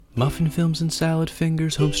Muffin Films and Salad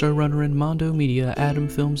Fingers, Homestar Runner and Mondo Media, Atom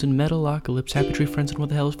Films and Metalocalypse, Happy Tree Friends, and What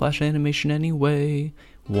the Hell is Flash Animation Anyway?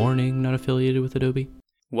 Warning, not affiliated with Adobe.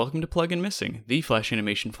 Welcome to Plug and Missing, the Flash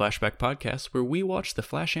Animation Flashback podcast, where we watch the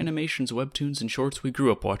Flash Animations, webtoons, and shorts we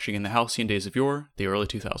grew up watching in the halcyon days of yore, the early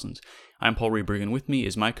 2000s. I'm Paul Reberg, and with me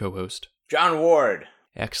is my co-host, John Ward.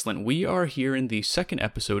 Excellent. We are here in the second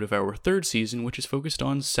episode of our third season, which is focused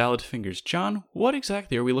on Salad Fingers. John, what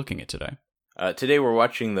exactly are we looking at today? Today we're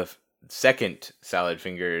watching the second Salad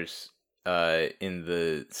Fingers in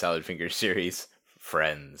the Salad Fingers series,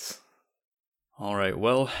 Friends. All right,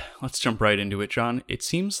 well, let's jump right into it, John. It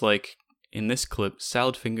seems like in this clip,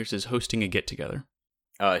 Salad Fingers is hosting a get-together.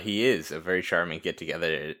 He is a very charming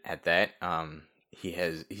get-together at that.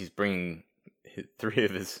 He's bringing three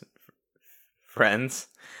of his friends,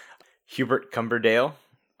 Hubert Cumberdale,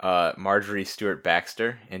 Marjorie Stewart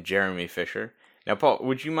Baxter, and Jeremy Fisher. Now, Paul,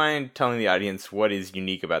 would you mind telling the audience what is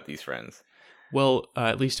unique about these friends? Well,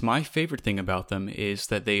 at least my favorite thing about them is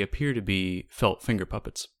that they appear to be felt finger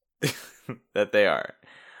puppets. That they are.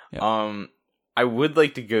 Yeah. I would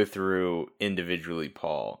like to go through individually,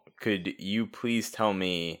 Paul. Could you please tell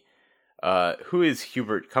me who is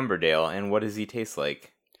Hubert Cumberdale and what does he taste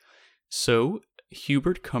like? So,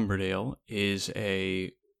 Hubert Cumberdale is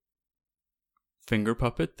a finger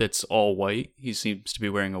puppet that's all white. He seems to be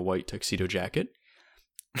wearing a white tuxedo jacket.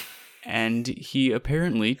 And he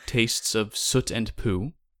apparently tastes of soot and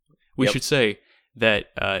poo. We should say that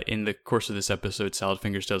in the course of this episode, Salad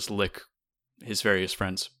Fingers does lick his various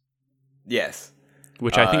friends. Yes.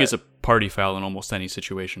 Which I think is a party foul in almost any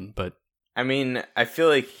situation, but... I mean, I feel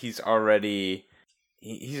like he's already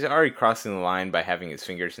crossing the line by having his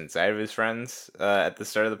fingers inside of his friends at the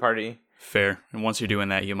start of the party. Fair. And once you're doing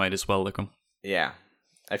that, you might as well lick them. Yeah.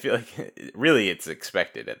 I feel like, really, it's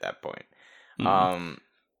expected at that point. Mm.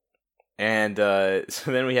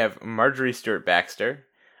 So then we have Marjorie Stewart Baxter,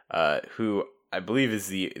 who I believe is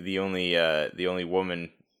the only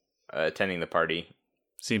woman attending the party.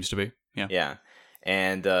 Seems to be, yeah. Yeah,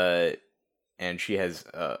 and she has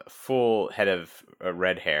a full head of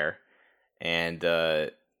red hair, and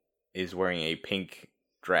is wearing a pink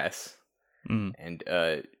dress, and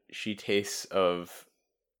she tastes of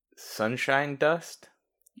sunshine dust.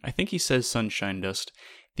 I think he says sunshine dust.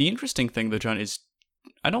 The interesting thing, though, John, is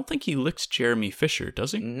I don't think he licks Jeremy Fisher,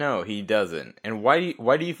 does he? No, he doesn't. And why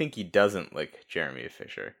do you think he doesn't lick Jeremy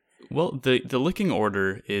Fisher? Well, the licking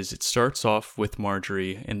order is it starts off with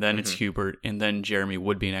Marjorie, and then it's Hubert, and then Jeremy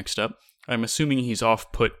would be next up. I'm assuming he's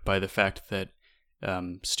off-put by the fact that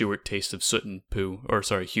Hubert tastes of soot and poo.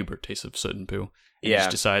 And he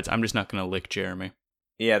just decides, I'm just not going to lick Jeremy.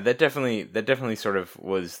 Yeah, that definitely sort of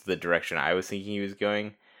was the direction I was thinking he was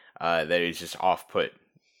going. That he's just off-put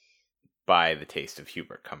by the taste of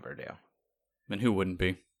Hubert Cumberdale. And who wouldn't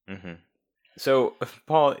be? Mm-hmm. So,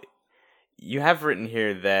 Paul, you have written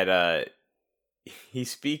here that he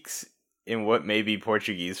speaks in what may be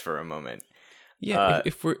Portuguese for a moment. Yeah,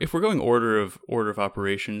 if we're going order of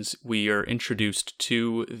operations, we are introduced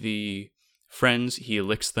to the friends. He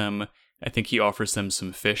licks them. I think he offers them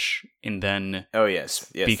some fish, and then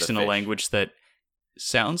speaks in a language that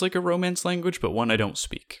sounds like a Romance language, but one I don't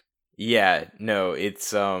speak. Yeah, no,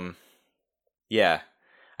 it's yeah,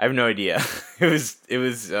 I have no idea. It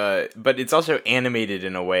was, but it's also animated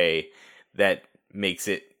in a way that makes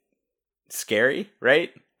it scary,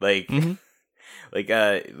 right? Like,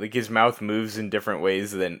 like his mouth moves in different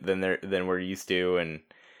ways than we're used to, and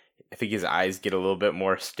I think his eyes get a little bit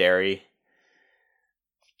more starey.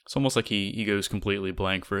 It's almost like he goes completely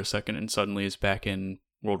blank for a second and suddenly is back in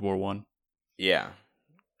World War I. Yeah.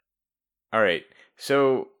 All right.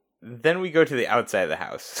 So then we go to the outside of the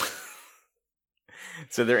house.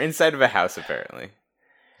 So they're inside of a house, apparently.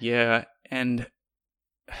 Yeah, and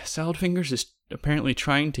Salad Fingers is apparently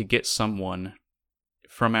trying to get someone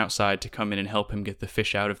from outside to come in and help him get the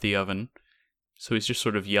fish out of the oven. So he's just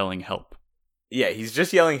sort of yelling help. Yeah, he's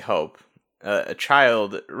just yelling help. A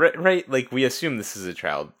child, right? Like, we assume this is a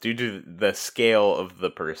child due to the scale of the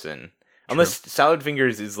person. True. Unless Salad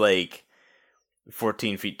Fingers is like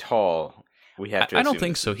 14 feet tall. We have to. I don't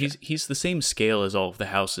think so. He's the same scale as all of the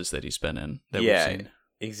houses that he's been in. We've seen.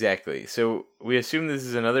 Exactly. So we assume this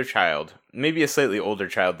is another child, maybe a slightly older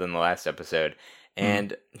child than the last episode,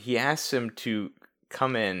 and he asks him to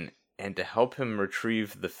come in and to help him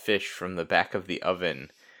retrieve the fish from the back of the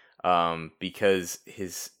oven, because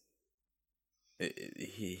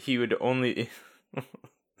he would only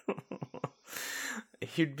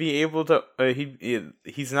he'd be able to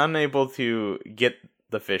he's not able to get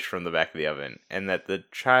the fish from the back of the oven, and that the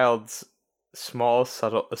child's small,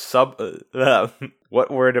 subtle,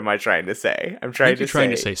 what word am I trying to say? I'm I trying think to you're trying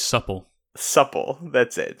to say supple. supple.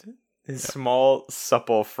 That's it. His Yep. small,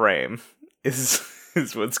 supple frame is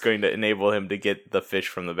is what's going to enable him to get the fish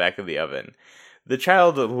from the back of the oven. The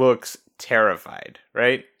child looks terrified,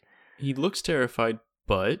 right? He looks terrified,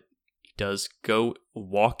 but he does go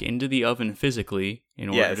walk into the oven physically in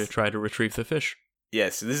order to Yes. try to retrieve the fish.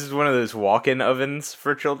 Yes, this is one of those walk-in ovens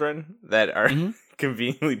for children that are Mhm.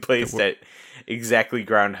 conveniently placed at exactly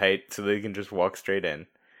ground height so they can just walk straight in.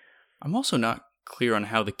 I'm also not clear on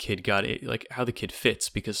how the kid got it, like how the kid fits,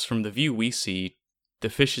 because from the view we see, the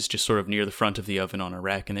fish is just sort of near the front of the oven on a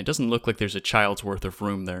rack, and it doesn't look like there's a child's worth of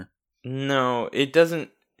room there. No, it doesn't.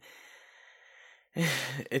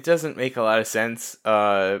 It doesn't make a lot of sense.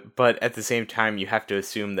 But at the same time, you have to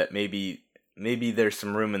assume that maybe there's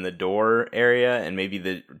some room in the door area, and maybe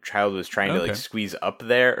the child was trying to like Okay. squeeze up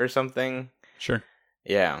there or something. Sure.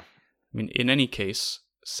 Yeah. I mean, in any case,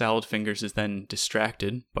 Salad Fingers is then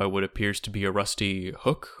distracted by what appears to be a rusty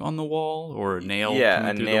hook on the wall or a nail. Yeah, coming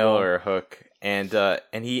a through the nail wall. or a hook, and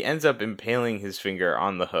he ends up impaling his finger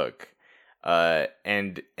on the hook.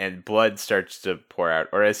 And blood starts to pour out,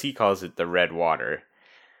 or as he calls it, the red water.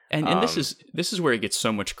 And this is where it gets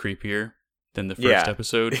so much creepier than the first Yeah.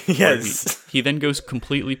 episode. where Yes. he then goes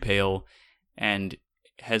completely pale and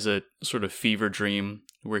has a sort of fever dream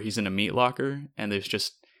where he's in a meat locker and there's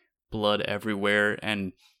just blood everywhere.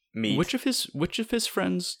 And Meat. which of his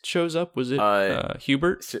friends shows up? Was it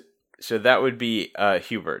Hubert? So that would be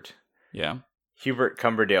Hubert. Yeah. Hubert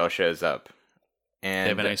Cumberdale shows up, and They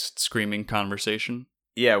have a nice screaming conversation.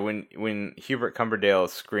 yeah, when Hubert Cumberdale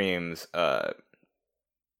screams,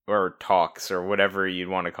 or talks, or whatever you'd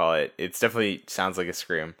want to call it, it definitely sounds like a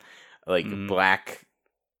scream. Like blackness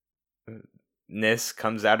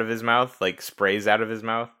comes out of his mouth, like sprays out of his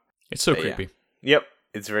mouth. It's so But yeah. creepy. Yep,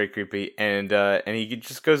 it's very creepy, and he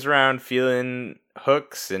just goes around feeling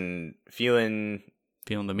hooks and feeling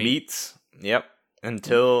Feeling the meat. meats. Yep,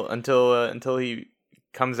 until he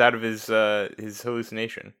comes out of his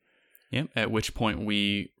hallucination. Yep. At which point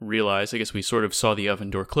we realize, I guess we sort of saw the oven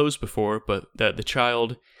door close before, but that the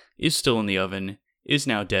child is still in the oven, is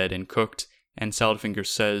now dead and cooked, and Salad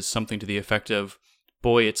Fingers says something to the effect of,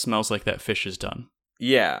 "Boy, it smells like that fish is done."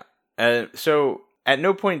 Yeah. So at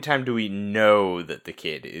no point in time do we know that the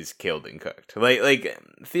kid is killed and cooked. Like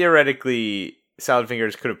theoretically, Salad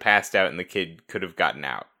Fingers could have passed out and the kid could have gotten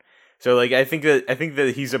out. So like I think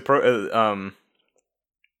that he's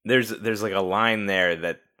there's like a line there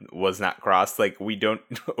that was not crossed. Like we don't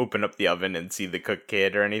open up the oven and see the cooked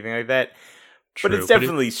kid or anything like that. True, but it's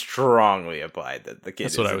definitely strongly applied that the kid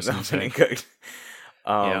That's is what I in was the gonna oven say. and cooked.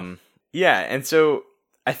 Yeah, and so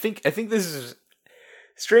I think this is,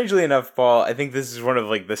 strangely enough, Paul, I think this is one of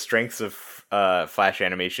like the strengths of Flash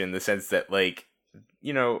animation, in the sense that, like,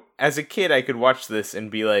 you know, as a kid I could watch this and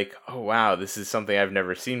be like, oh wow, this is something I've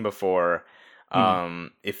never seen before.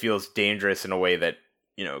 It feels dangerous in a way that,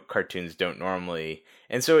 you know, cartoons don't normally.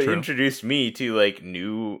 And so it True. introduced me to like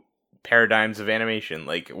new paradigms of animation.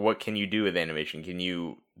 Like, what can you do with animation? Can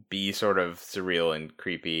you be sort of surreal and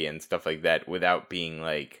creepy and stuff like that without being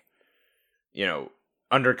like, you know,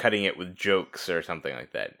 undercutting it with jokes or something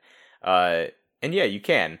like that? And yeah, you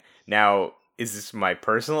can. Now, is this my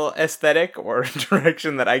personal aesthetic or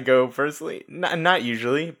direction that I go personally? Not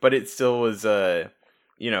usually, but it still was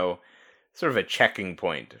you know, sort of a checking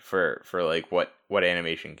point for like what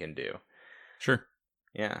animation can do. Sure.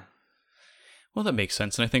 Yeah. Well, that makes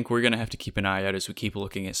sense, and I think we're going to have to keep an eye out as we keep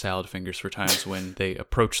looking at Salad Fingers for times when they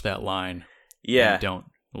approach that line. Yeah. And don't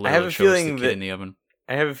I have literally a show us the feeling kid that in the oven.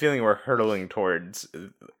 I have a feeling we're hurtling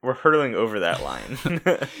over that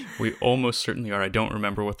line. We almost certainly are. I don't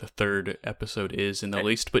remember what the third episode is in the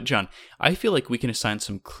least, but John, I feel like we can assign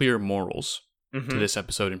some clear morals to this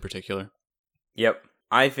episode in particular. Yep.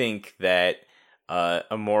 I think that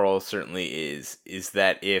a moral certainly is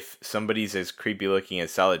that if somebody's as creepy looking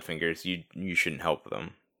as Salad Fingers, you shouldn't help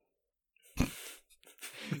them.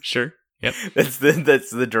 Sure. Yep. That's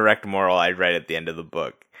the direct moral I write at the end of the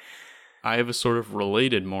book. I have a sort of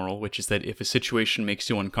related moral, which is that if a situation makes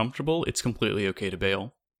you uncomfortable, it's completely okay to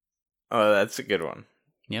bail. Oh, that's a good one.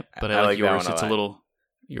 Yep. But I I like like that yours. one a It's a lot. little.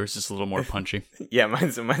 Yours is a little more punchy. Yeah,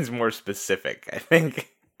 mine's more specific, I think.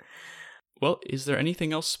 Well, is there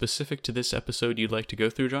anything else specific to this episode you'd like to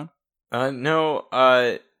go through, John? No,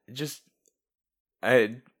 just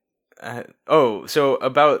so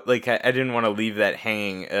about, like, I didn't want to leave that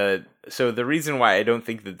hanging. So the reason why I don't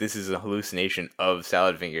think that this is a hallucination of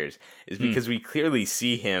Salad Fingers is because we clearly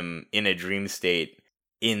see him in a dream state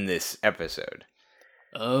in this episode.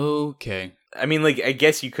 Okay. I mean, like, I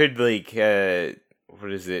guess you could, like,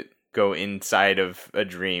 what is it? go inside of a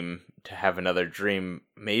dream to have another dream,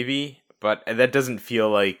 maybe, but that doesn't feel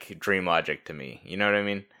like dream logic to me. You know what I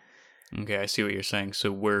mean? Okay, I see what you're saying.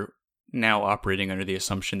 So we're now operating under the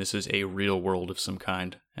assumption this is a real world of some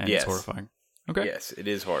kind, and Yes. it's horrifying. Okay. Yes, it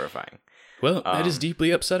is horrifying. Well, that is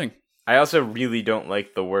deeply upsetting. I also really don't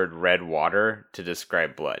like the word red water to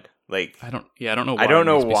describe blood. Like, I don't know why. I don't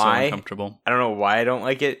know it makes me so why. uncomfortable. I don't know why I don't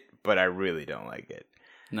like it, but I really don't like it.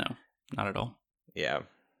 No, not at all. Yeah.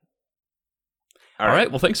 All right.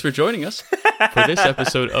 Well, thanks for joining us for this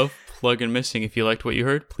episode of Plug and Missing. If you liked what you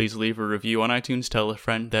heard, please leave a review on iTunes, tell a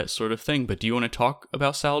friend, that sort of thing. But do you want to talk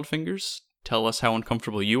about salad fingers? Tell us how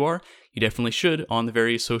uncomfortable you are. You definitely should on the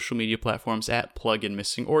various social media platforms at Plug and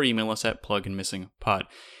Missing, or email us at plugandmissingpod.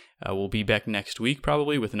 We'll be back next week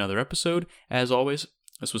probably with another episode. As always,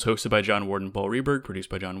 this was hosted by John Ward and Paul Reberg, produced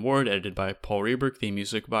by John Ward, edited by Paul Reberg, theme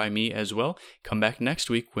music by me as well. Come back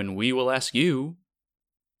next week when we will ask you,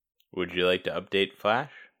 would you like to update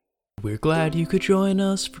Flash? We're glad you could join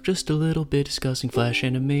us for just a little bit discussing Flash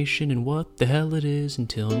animation and what the hell it is.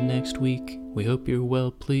 Until next week, we hope you're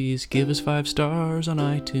well. Please give us 5 stars on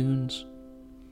iTunes.